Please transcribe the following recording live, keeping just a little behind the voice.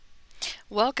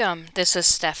Welcome. This is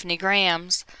Stephanie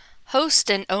Grams, host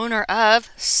and owner of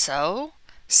So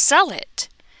Sell It,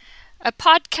 a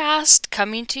podcast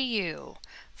coming to you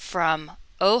from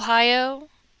Ohio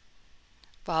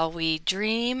while we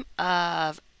dream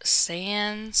of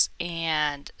sands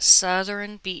and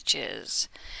southern beaches.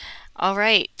 All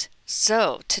right,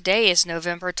 so today is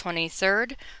November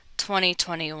 23rd,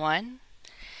 2021.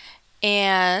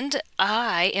 And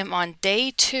I am on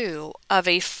day 2 of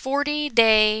a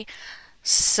 40-day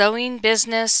sewing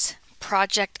business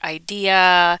project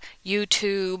idea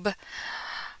YouTube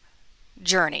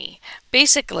journey.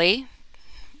 Basically,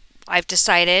 I've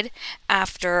decided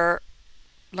after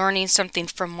learning something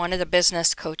from one of the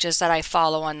business coaches that I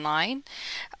follow online.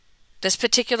 This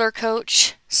particular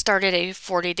coach started a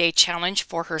 40-day challenge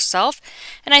for herself,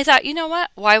 and I thought, you know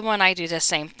what? Why won't I do the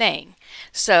same thing?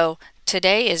 So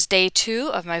today is day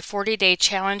 2 of my 40-day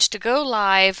challenge to go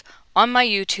live on my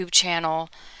YouTube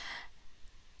channel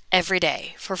every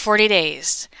day for 40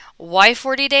 days. Why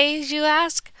 40 days, you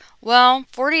ask? Well,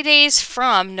 40 days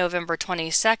from November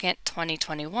 22nd,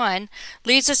 2021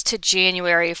 leads us to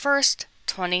January 1st,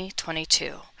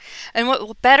 2022. And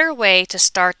what better way to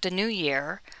start the new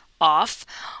year off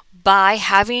by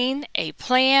having a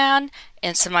plan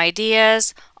and some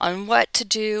ideas on what to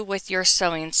do with your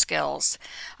sewing skills.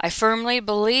 I firmly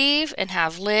believe and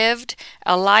have lived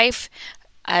a life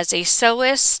as a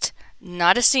sewist,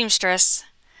 not a seamstress,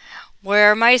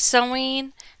 where my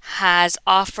sewing has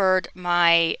offered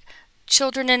my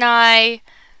children and I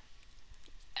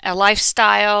a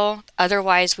lifestyle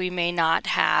otherwise we may not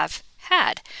have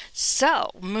had. So,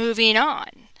 moving on.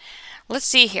 Let's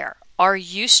see here. Are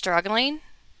you struggling?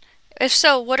 If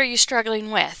so, what are you struggling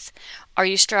with? Are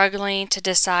you struggling to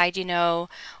decide,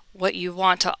 what you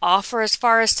want to offer as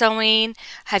far as sewing?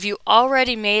 Have you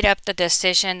already made up the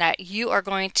decision that you are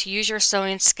going to use your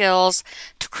sewing skills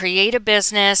to create a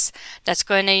business that's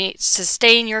going to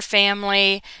sustain your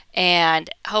family and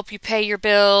help you pay your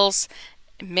bills,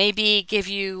 maybe give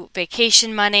you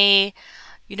vacation money?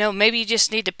 Maybe you just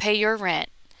need to pay your rent.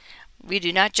 We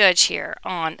do not judge here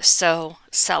on So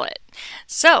Sell It.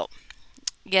 So,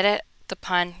 get it? The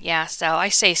pun? Yeah, so I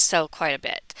say so quite a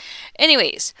bit.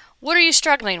 Anyways, what are you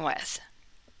struggling with?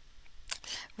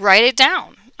 Write it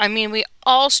down. We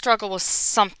all struggle with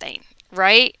something,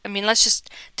 right? Let's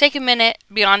just take a minute,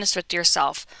 be honest with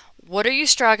yourself. What are you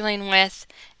struggling with,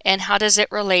 and how does it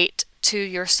relate to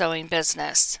your sewing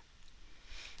business?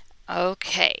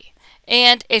 Okay.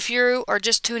 And if you are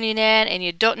just tuning in and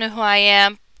you don't know who I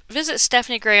am, visit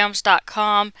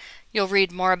stephaniegrams.com. You'll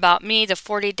read more about me, the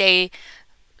 40-day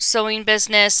sewing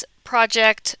business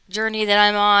project journey that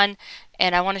I'm on,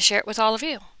 and I want to share it with all of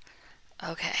you.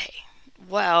 Okay,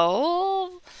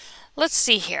 well, let's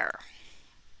see here.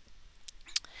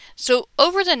 So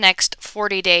over the next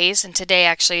 40 days, and today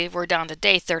actually we're down to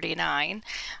day 39,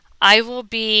 I will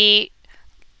be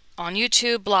on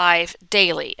YouTube Live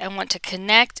daily. I want to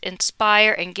connect,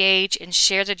 inspire, engage, and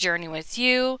share the journey with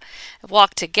you,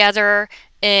 walk together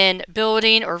in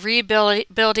building or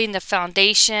rebuilding the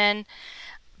foundation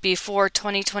before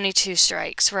 2022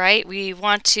 strikes, right? We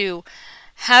want to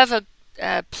have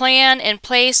a plan in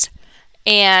place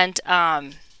and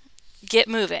get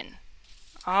moving.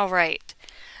 All right.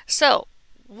 So,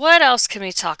 what else can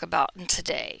we talk about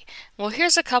today? Well,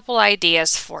 here's a couple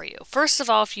ideas for you. First of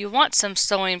all, if you want some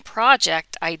sewing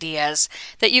project ideas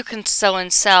that you can sew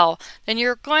and sell, then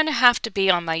you're going to have to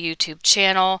be on my YouTube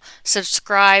channel,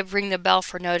 subscribe, ring the bell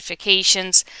for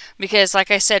notifications, because like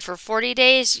I said, for 40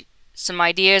 days, some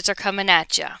ideas are coming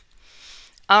at you.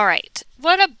 All right,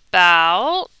 what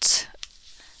about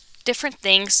different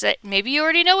things that maybe you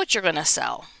already know what you're going to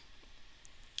sell,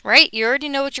 right? You already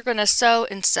know what you're going to sew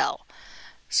and sell.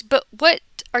 But what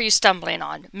are you stumbling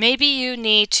on? Maybe you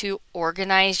need to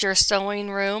organize your sewing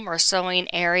room or sewing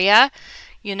area.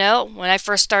 When I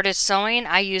first started sewing,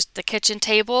 I used the kitchen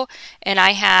table and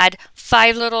I had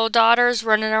 5 little daughters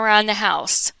running around the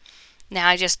house. Now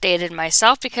I just dated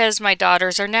myself because my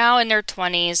daughters are now in their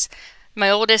 20s. My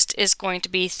oldest is going to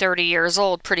be 30 years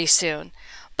old pretty soon.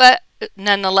 But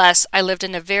nonetheless, I lived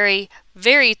in a very,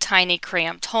 very tiny,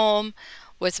 cramped home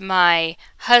with my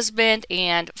husband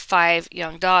and 5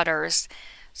 young daughters.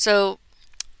 So,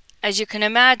 as you can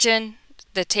imagine,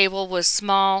 the table was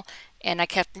small and I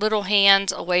kept little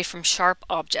hands away from sharp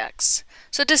objects.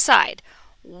 So decide,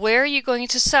 where are you going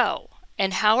to sew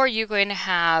and how are you going to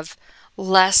have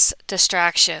less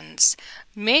distractions?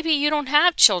 Maybe you don't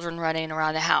have children running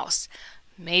around the house.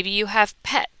 Maybe you have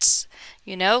pets.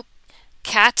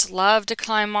 Cats love to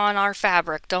climb on our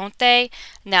fabric, don't they?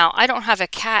 Now, I don't have a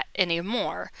cat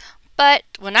anymore, but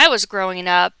when I was growing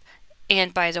up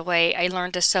and by the way, I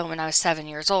learned to sew when I was 7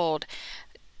 years old.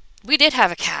 We did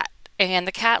have a cat, and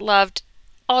the cat loved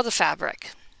all the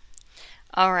fabric.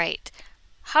 All right,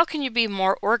 how can you be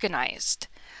more organized?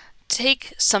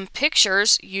 Take some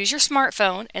pictures, use your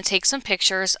smartphone, and take some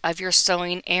pictures of your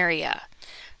sewing area.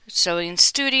 Sewing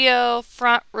studio,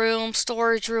 front room,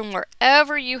 storage room,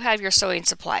 wherever you have your sewing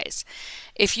supplies.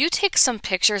 If you take some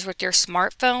pictures with your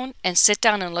smartphone and sit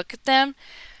down and look at them,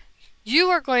 you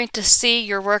are going to see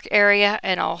your work area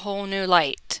in a whole new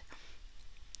light.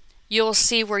 You'll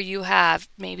see where you have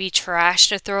maybe trash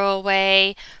to throw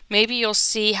away. Maybe you'll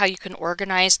see how you can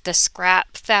organize the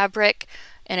scrap fabric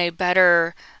in a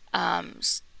better,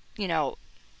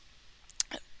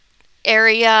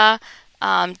 area.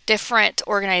 Different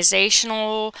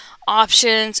organizational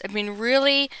options. I mean,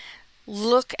 really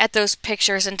look at those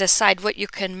pictures and decide what you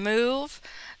can move,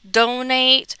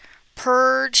 donate,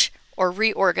 purge, or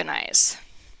reorganize.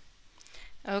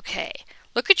 Okay,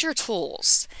 look at your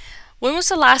tools. When was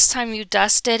the last time you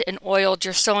dusted and oiled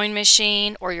your sewing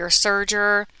machine or your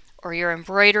serger or your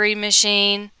embroidery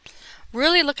machine?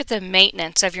 Really look at the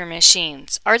maintenance of your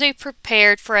machines. Are they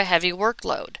prepared for a heavy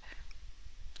workload?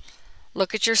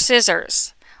 Look at your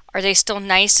scissors. Are they still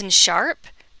nice and sharp?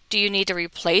 Do you need to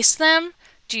replace them?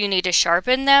 Do you need to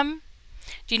sharpen them?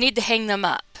 Do you need to hang them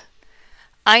up?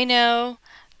 I know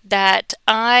that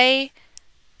I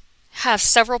have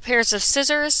several pairs of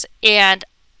scissors and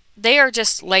they are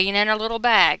just laying in a little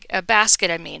basket.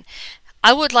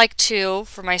 I would like to,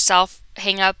 for myself,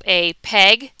 hang up a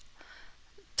peg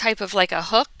type of like a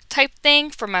hook type thing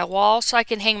for my wall so I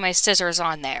can hang my scissors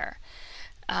on there.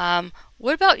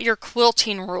 What about your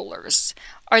quilting rulers?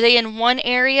 Are they in one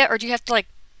area or do you have to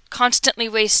constantly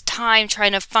waste time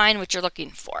trying to find what you're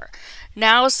looking for?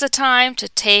 Now is the time to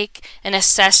take and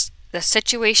assess the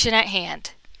situation at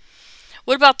hand.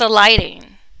 What about the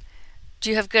lighting?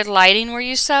 Do you have good lighting where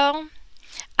you sew?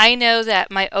 I know that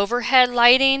my overhead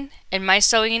lighting in my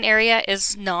sewing area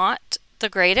is not the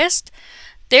greatest.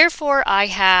 Therefore, I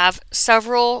have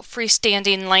several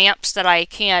freestanding lamps that I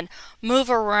can move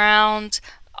around.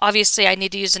 Obviously, I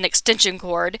need to use an extension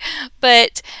cord,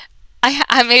 but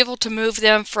I'm able to move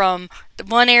them from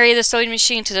one area of the sewing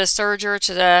machine to the serger,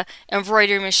 to the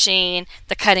embroidery machine,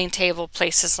 the cutting table,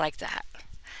 places like that.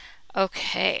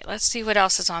 Okay, let's see what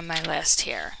else is on my list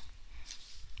here.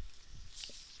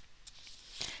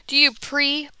 Do you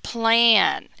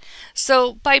pre-plan?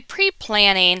 So by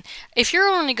pre-planning, if you're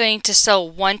only going to sew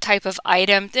one type of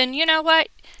item, then you know what?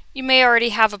 You may already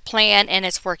have a plan and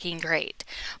it's working great.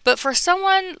 But for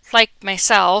someone like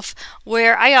myself,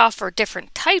 where I offer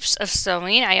different types of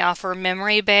sewing, I offer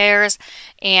memory bears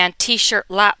and t-shirt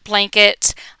lap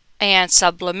blankets and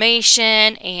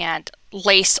sublimation and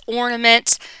lace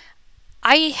ornaments.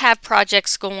 I have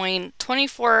projects going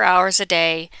 24 hours a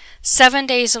day, 7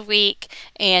 days a week,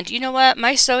 and you know what?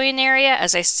 My sewing area,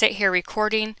 as I sit here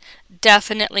recording,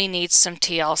 definitely needs some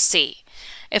TLC.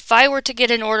 If I were to get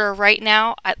an order right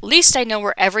now, at least I know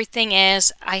where everything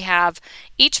is. I have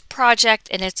each project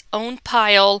in its own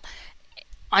pile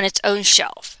on its own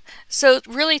shelf. So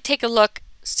really take a look,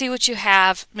 see what you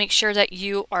have, make sure that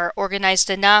you are organized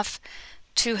enough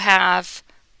to have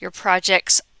your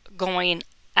projects going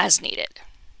as needed.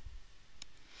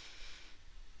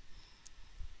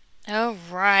 All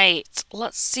right,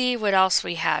 let's see what else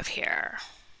we have here.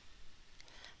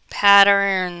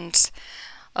 Patterns.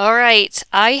 All right,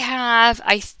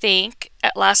 I think,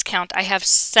 at last count, I have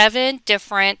 7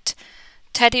 different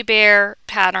teddy bear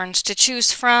patterns to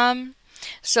choose from.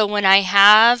 So when I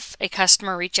have a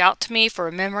customer reach out to me for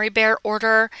a memory bear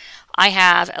order, I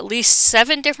have at least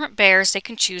 7 different bears they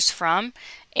can choose from,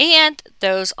 and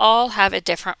those all have a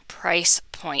different price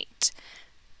point.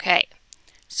 Okay,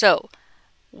 so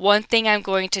one thing I'm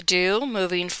going to do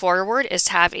moving forward is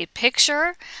have a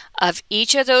picture of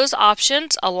each of those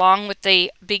options along with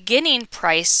the beginning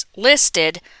price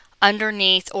listed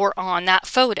underneath or on that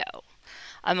photo.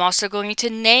 I'm also going to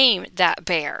name that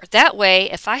bear. That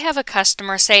way, if I have a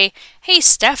customer say, "Hey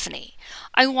Stephanie,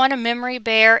 I want a memory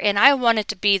bear and I want it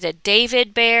to be the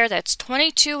David bear that's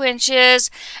 22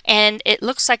 inches and it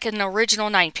looks like an original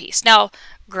 9-piece. Now,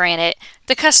 granted,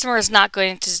 the customer is not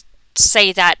going to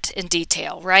say that in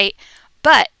detail, right?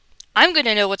 But I'm going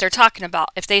to know what they're talking about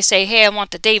if they say, "Hey, I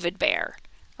want the David bear."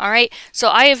 All right. So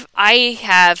I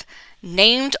have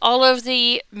named all of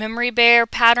the memory bear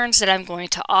patterns that I'm going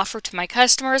to offer to my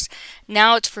customers.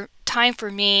 Now it's time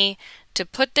for me to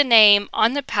put the name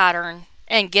on the pattern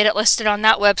and get it listed on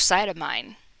that website of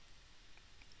mine.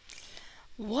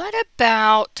 What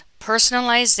about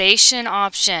personalization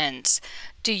options?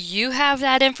 Do you have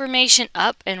that information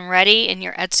up and ready in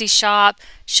your Etsy shop,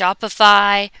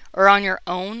 Shopify, or on your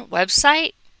own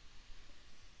website?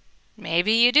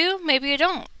 Maybe you do, maybe you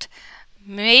don't.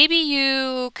 Maybe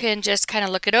you can just kind of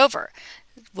look it over.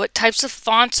 What types of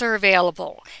fonts are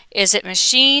available? Is it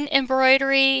machine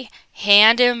embroidery,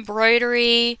 hand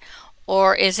embroidery,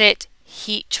 or is it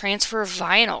heat transfer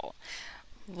vinyl?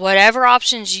 Whatever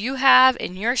options you have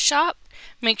in your shop,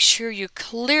 make sure you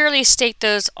clearly state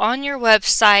those on your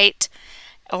website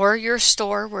or your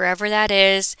store, wherever that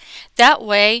is. That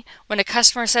way, when a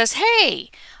customer says, "Hey,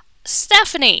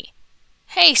 Stephanie,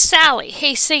 hey, Sally,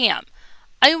 hey, Sam,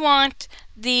 I want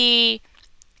the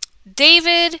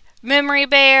David Memory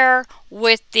Bear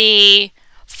with the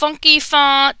funky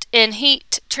font and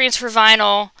heat transfer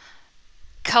vinyl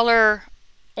color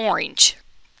orange."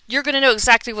 You're going to know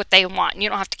exactly what they want. You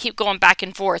don't have to keep going back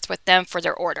and forth with them for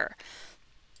their order.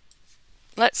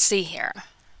 Let's see here.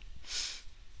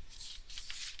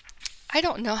 I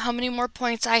don't know how many more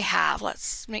points I have.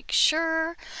 Let's make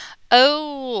sure.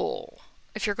 Oh,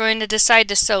 if you're going to decide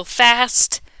to sew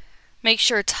fast, make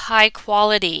sure it's high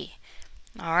quality.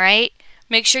 All right.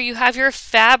 Make sure you have your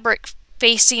fabric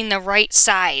facing the right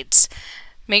sides.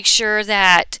 Make sure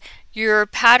that your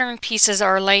pattern pieces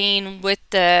are laying with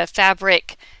the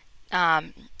fabric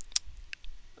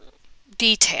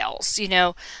details. You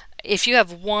know, if you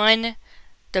have one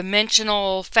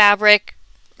dimensional fabric,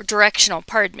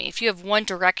 if you have one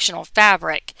directional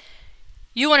fabric,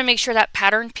 you want to make sure that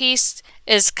pattern piece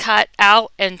is cut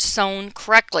out and sewn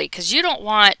correctly, because you don't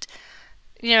want,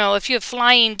 if you have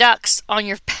flying ducks on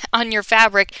your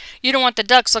fabric, you don't want the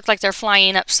ducks look like they're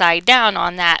flying upside down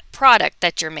on that product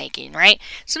that you're making, right?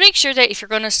 So make sure that if you're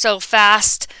going to sew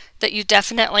fast, that you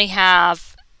definitely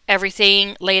have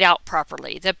everything laid out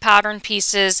properly. The pattern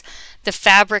pieces, the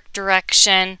fabric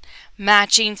direction,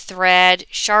 matching thread,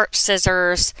 sharp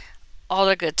scissors, all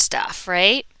the good stuff,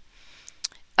 right?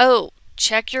 Oh,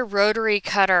 check your rotary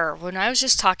cutter. When I was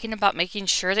just talking about making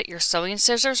sure that your sewing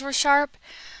scissors were sharp,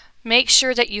 make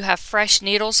sure that you have fresh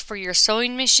needles for your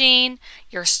sewing machine,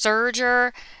 your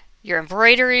serger, your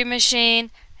embroidery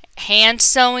machine, hand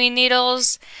sewing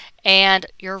needles, and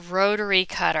your rotary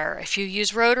cutter. If you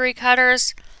use rotary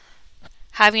cutters,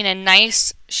 having a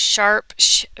nice, sharp,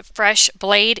 fresh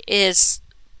blade is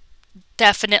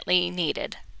definitely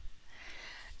needed.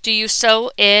 Do you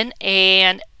sew in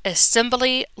an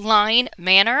assembly line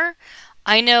manner?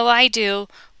 I know I do.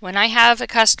 When I have a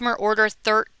customer order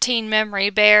 13 memory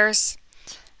bears,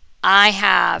 I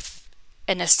have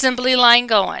an assembly line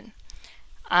going.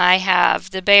 I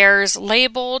have the bears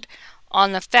labeled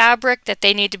on the fabric that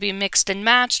they need to be mixed and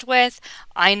matched with.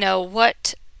 I know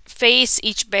what face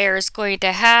each bear is going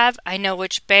to have. I know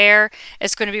which bear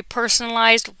is going to be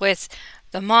personalized with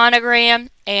the monogram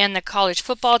and the college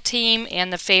football team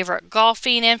and the favorite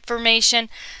golfing information.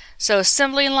 So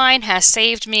assembly line has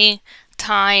saved me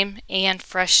time and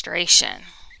frustration.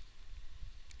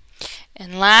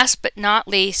 And last but not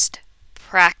least,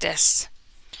 practice.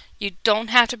 You don't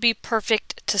have to be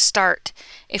perfect to start.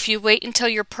 If you wait until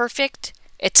you're perfect,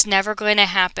 it's never going to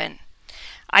happen.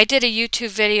 I did a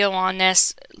YouTube video on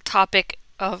this topic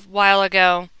a while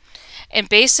ago, and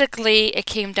basically it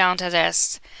came down to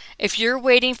this. If you're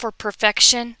waiting for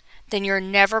perfection, then you're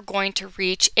never going to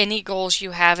reach any goals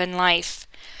you have in life.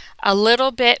 A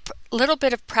little bit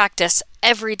of practice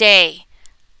every day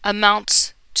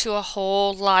amounts to a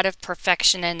whole lot of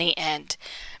perfection in the end.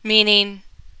 Meaning,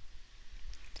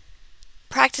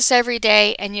 practice every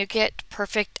day and you get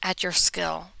perfect at your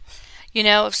skill.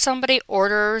 If somebody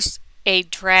orders a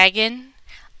dragon,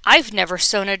 I've never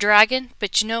sewn a dragon,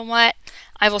 but you know what?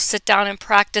 I will sit down and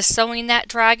practice sewing that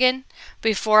dragon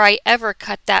before I ever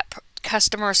cut that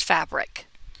customer's fabric.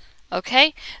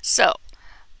 Okay? So,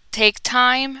 take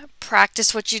time,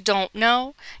 practice what you don't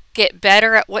know, get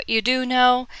better at what you do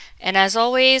know, and as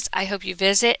always, I hope you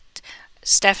visit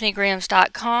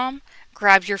stephaniegrams.com,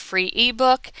 grab your free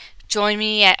ebook, join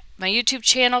me at my YouTube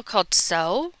channel called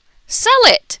Sew Sell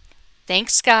It.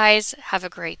 Thanks, guys. Have a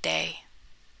great day.